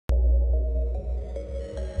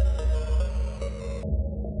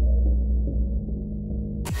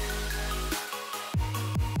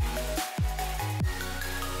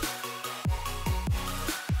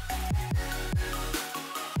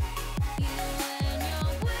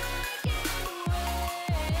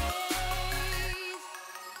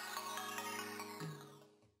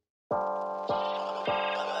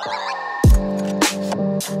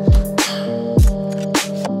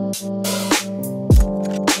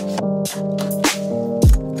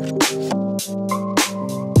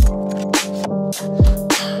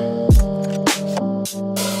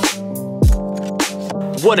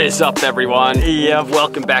What is up, everyone? Yeah,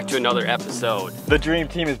 welcome back to another episode. The dream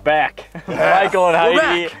team is back. Michael and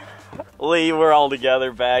Heidi, Lee, we're all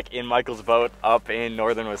together back in Michael's boat up in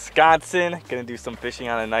northern Wisconsin. Gonna do some fishing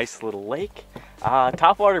on a nice little lake.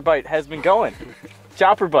 Topwater bite has been going.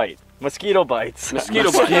 Chopper bite, mosquito bites.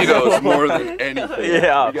 Mosquitoes more than anything.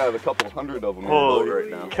 Yeah. We got a couple hundred of them on the boat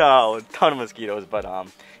right now. Cow, a ton of mosquitoes, but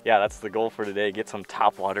yeah, that's the goal for today. Get some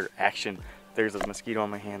topwater action. There's a mosquito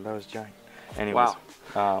on my hand. That was giant. Anyways,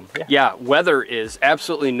 wow. Yeah, weather is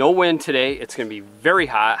absolutely no wind today. It's going to be very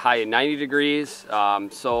hot, high at 90 degrees.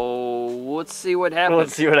 So let's see what happens.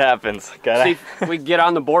 Let's see what happens. See if we can get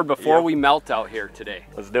on the board before we melt out here today.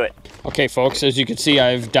 Let's do it. Okay, folks, as you can see,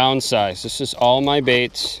 I've downsized. This is all my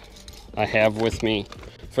baits I have with me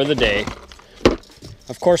for the day.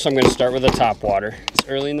 Of course, I'm going to start with a topwater. It's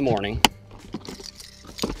early in the morning.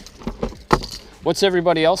 What's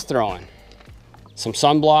everybody else throwing? Some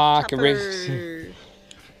sunblock,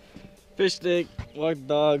 fish stick, walk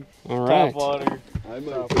dog, all right. topwater. I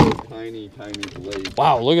might throw a tiny blade.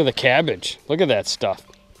 Wow, look at the cabbage. Look at that stuff.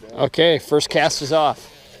 Okay, first cast is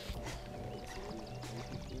off.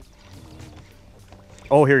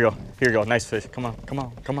 Oh, here you go. Here you go. Nice fish. Come on, come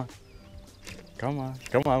on, come on. Come on,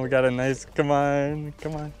 come on. We got a nice, come on,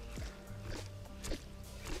 come on.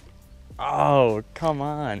 Oh, come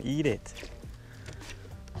on. Eat it.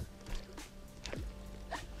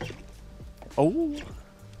 Oh.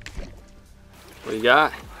 What you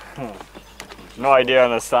got? No idea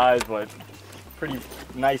on the size, but pretty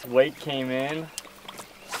nice weight came in.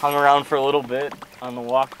 Hung around for a little bit on the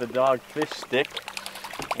walk the dog fish stick.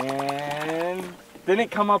 And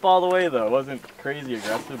didn't come up all the way though. It wasn't crazy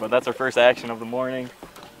aggressive, but that's our first action of the morning.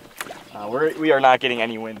 We are not getting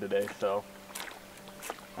any wind today, so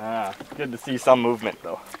good to see some movement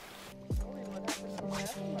though.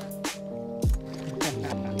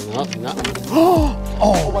 No.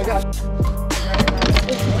 Oh my God.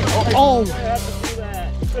 Oh.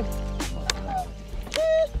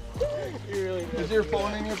 Is your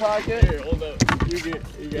phone in your pocket? Here, hold up. You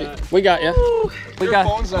got it. We got you. Your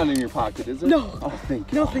phone's not in your pocket, is it? No. Oh,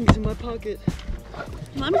 thank you. Nothing's in my pocket.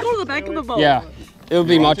 Let me go to the back of the boat. Yeah, it would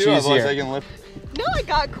be much Otherwise I easier. can lift. No, I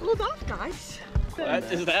got cooled off, guys. That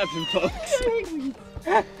just happened, folks.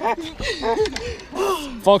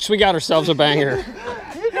 Folks, we got ourselves a banger.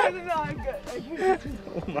 No, I'm good.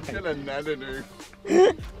 Should have netted her.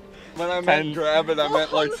 When I meant grab it, I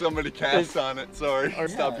meant like somebody cast on it. Sorry.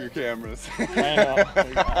 Stop your cameras.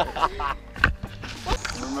 I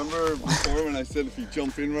Remember before when I said if you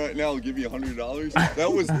jump in right now, I'll give you $100?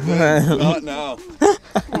 That was then, not now.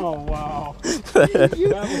 Oh, wow.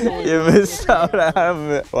 You missed out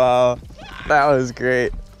on it. Wow, that was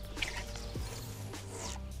great.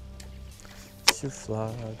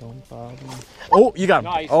 Don't bother. Oh, you got him.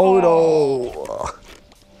 Nice. Oh no.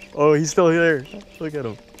 Oh, he's still here. Look at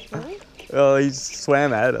him. Oh, he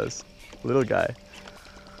swam at us. Little guy.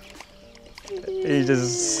 He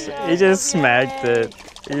just smacked it.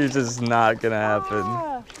 He's just not gonna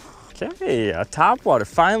happen. Okay, a topwater.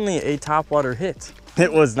 Finally a topwater hit.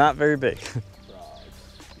 It was not very big.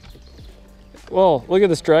 Whoa, look at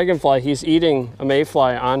this dragonfly. He's eating a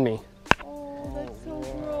mayfly on me. Oh, that's so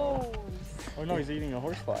gross. Oh no, he's eating a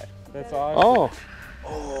horsefly. That's awesome.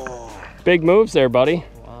 Oh. Big moves there, buddy.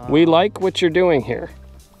 Wow. We like what you're doing here.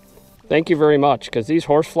 Thank you very much, because these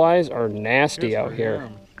horseflies are nasty out here.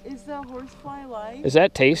 Is the horsefly live? Is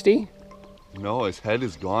that tasty? No, his head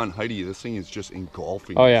is gone. Heidi, this thing is just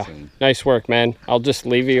engulfing. Oh yeah, nice work, man. I'll just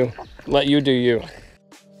leave you, let you do you.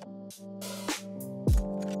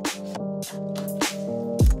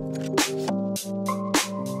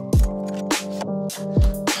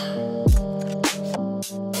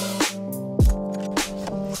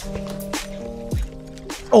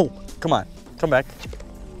 Oh, come on. Come back.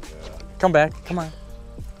 Come back. Come on.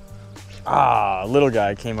 Ah, little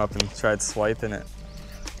guy came up and tried swiping it.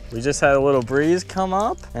 We just had a little breeze come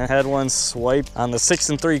up and had one swipe on the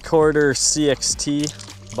 6 3/4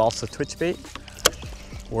 CXT balsa twitch bait.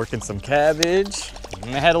 Working some cabbage.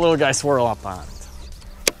 And I had a little guy swirl up on it.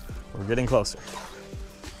 We're getting closer.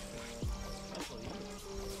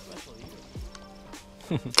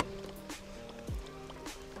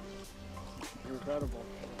 Incredible.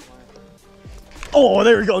 Oh,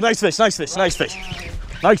 there we go. Nice fish, nice fish, nice fish.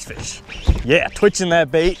 Nice fish. Yeah, twitching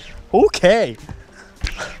that bait. Okay.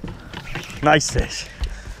 Nice fish.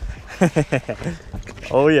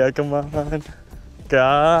 Oh yeah, come on.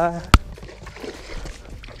 God.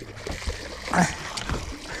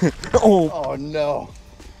 Oh no.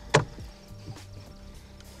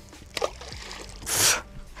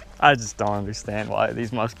 I just don't understand why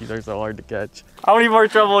these muskies are so hard to catch. How many more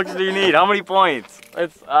treble hooks do you need? How many points?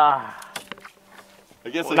 It's I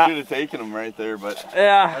guess I should have taken them right there, but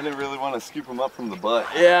yeah. I didn't really want to scoop them up from the butt.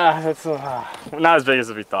 Yeah, that's not as big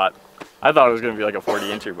as we thought. I thought it was gonna be like a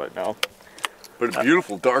 40-incher, but no. But it's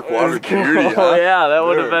beautiful dark water Cool. beauty, huh? Yeah, that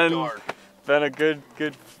would have Very been a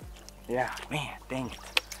good. Yeah, man, dang it.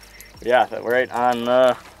 Yeah, we're right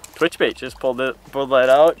on twitch bait. Just pulled that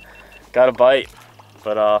out, got a bite.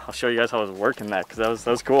 But I'll show you guys how I was working that, because that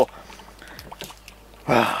was cool.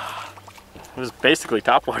 It was basically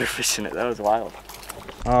topwater fishing it. That was wild.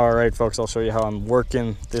 All right, folks, I'll show you how I'm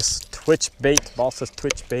working this twitch bait, balsa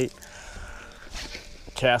twitch bait.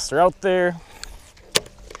 Caster out there.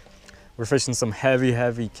 We're fishing some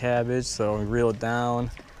heavy cabbage, so we reel it down,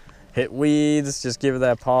 hit weeds, just give it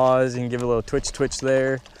that pause. You can give it a little twitch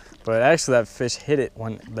there. But actually that fish hit it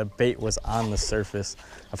when the bait was on the surface.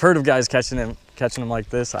 I've heard of guys catching them like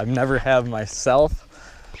this. I've never have myself,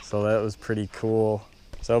 so that was pretty cool.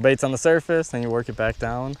 So bait's on the surface, then you work it back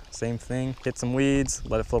down. Same thing, hit some weeds,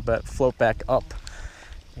 let it float back up.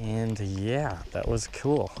 And yeah, that was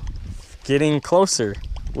cool. Getting closer.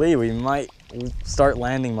 Lee, we might start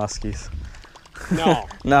landing muskies. No.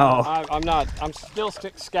 No. I'm not. I'm still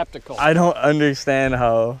skeptical. I don't understand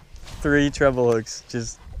how 3 treble hooks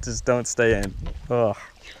just don't stay in. Ugh,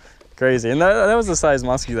 crazy. And that was the size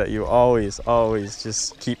muskie that you always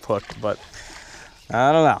just keep hooked, but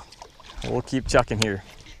I don't know. We'll keep chucking here.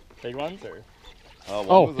 Big ones or?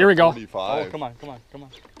 Oh, here we go. 45. Oh, come on.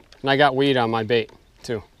 And I got weed on my bait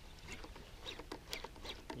too.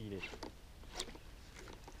 Eat it.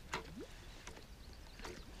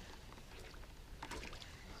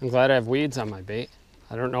 I'm glad I have weeds on my bait.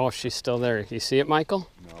 I don't know if she's still there. You see it, Michael?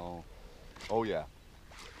 No. Oh yeah.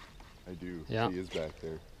 I do. Yeah. She is back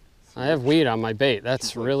there. I have weed on my bait. That's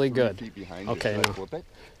She's like really 3 good. feet behind Okay, you. Should I no. flip it?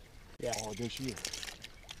 Yeah. Oh, there she is.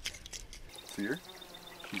 See her?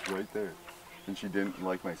 She's right there. And she didn't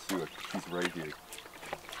like my suet. She's right here.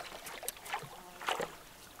 I'm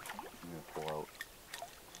gonna pull out.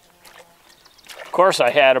 Of course, I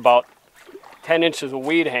had about 10 inches of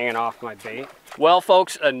weed hanging off my bait. Well,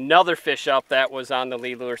 folks, another fish up that was on the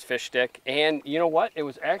Lee Lures fish stick. And you know what? It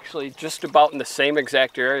was actually just about in the same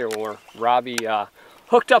exact area where Robbie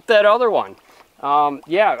hooked up that other one.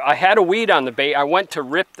 Yeah, I had a weed on the bait.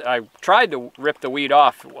 I tried to rip the weed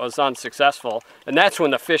off. It was unsuccessful. And that's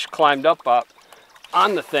when the fish climbed up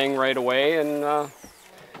on the thing right away and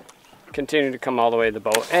continued to come all the way to the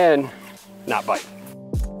boat and not bite.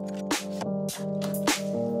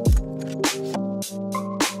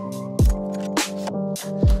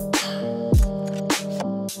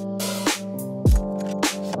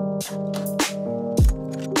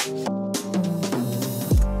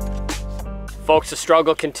 Folks, the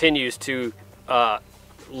struggle continues to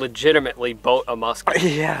legitimately boat a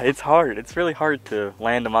muskie. Yeah, it's hard. It's really hard to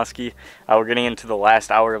land a muskie. We're getting into the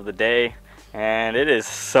last hour of the day, and it is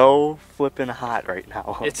so flippin' hot right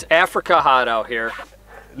now. It's Africa hot out here.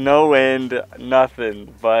 No wind,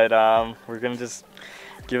 nothing, but we're gonna just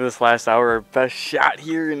give this last hour our best shot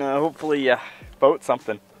here and hopefully boat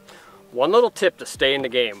something. One little tip to stay in the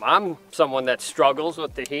game. I'm someone that struggles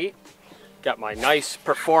with the heat. Got my nice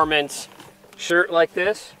performance shirt like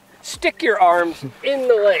this. Stick your arms in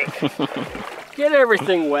the lake. Get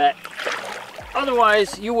everything wet.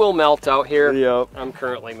 Otherwise, you will melt out here. Yep. I'm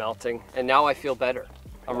currently melting, and now I feel better.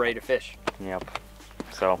 I'm ready to fish. Yep.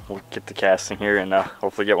 So we'll get the casting here and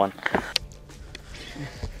hopefully get one.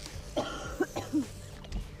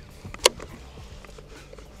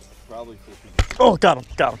 Probably 50. Oh, got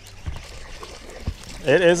him.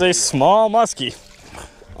 It is a small muskie.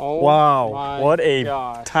 Oh, Wow, what a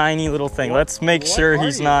gosh. tiny little thing. Let's make sure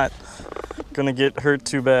he's not gonna get hurt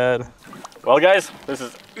too bad. Well, guys, this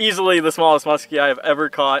is easily the smallest muskie I have ever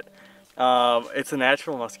caught. It's a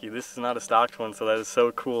natural muskie. This is not a stocked one, so that is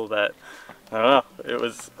so cool that, I don't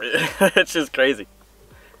know, it's just crazy.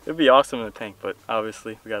 It'd be awesome in the tank, but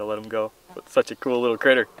obviously we gotta let him go. But such a cool little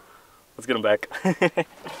critter. Let's get him back.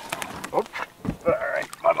 Oh, all right,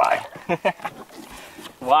 bye-bye.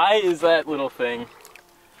 Why is that little thing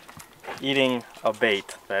eating a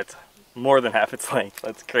bait that's more than half its length?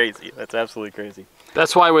 That's crazy. That's absolutely crazy.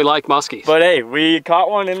 That's why we like muskies. But hey, we caught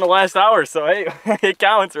one in the last hour, so hey, it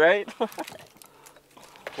counts, right?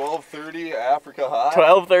 12:30 Africa hot.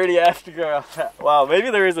 12:30 Africa. Wow, maybe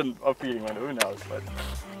there isn't a feeding one. Who knows? But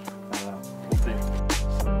I don't know. We'll see.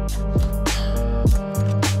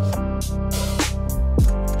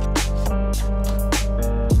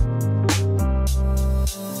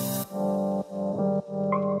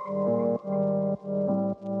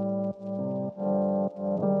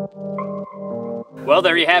 Well,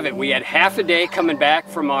 there you have it. We had half a day coming back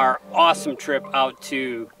from our awesome trip out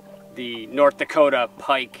to the North Dakota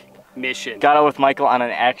pike mission. Got out with Michael on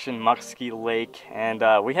an action Musky Lake,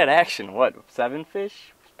 and we had action. What, 7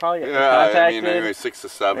 fish? Probably. Yeah, I mean, anyway, 6 to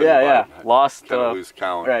 7. Yeah. Lost. Kind of lose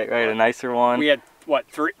count. Right. A nicer one. We had what,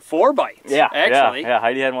 4 bites? Yeah, actually. Yeah.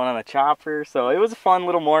 Heidi had one on the chopper, so it was a fun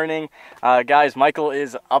little morning. Guys, Michael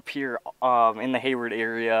is up here in the Hayward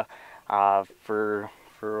area for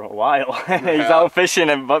a while. He's out fishing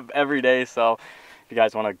every day, so if you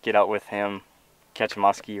guys want to get out with him, catch a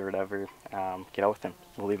muskie or whatever, get out with him.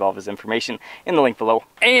 We'll leave all of his information in the link below.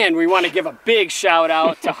 And we want to give a big shout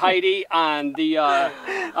out to Heidi on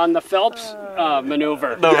the Phelps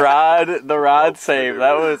maneuver. The rod save.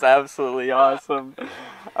 That was absolutely awesome.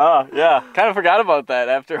 Oh yeah, kind of forgot about that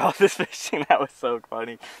after all this fishing. That was so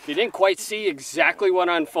funny. You didn't quite see exactly what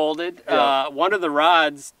unfolded. Yeah. One of the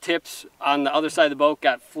rod's tips on the other side of the boat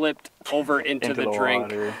got flipped over into the drink.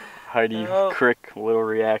 Water. Heidi, quick little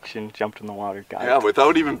reaction, jumped in the water, got it.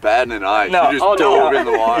 Without even batting an eye. No. She just dove in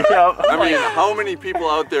the water. Yep. I mean, how many people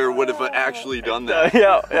out there would have actually done that?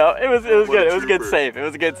 Yeah, it was good. It was a good save. It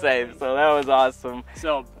was a good save. So that was awesome.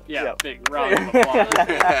 So big round of applause.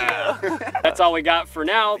 That's all we got for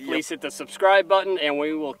now. Please hit the subscribe button, and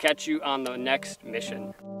we will catch you on the next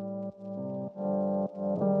mission.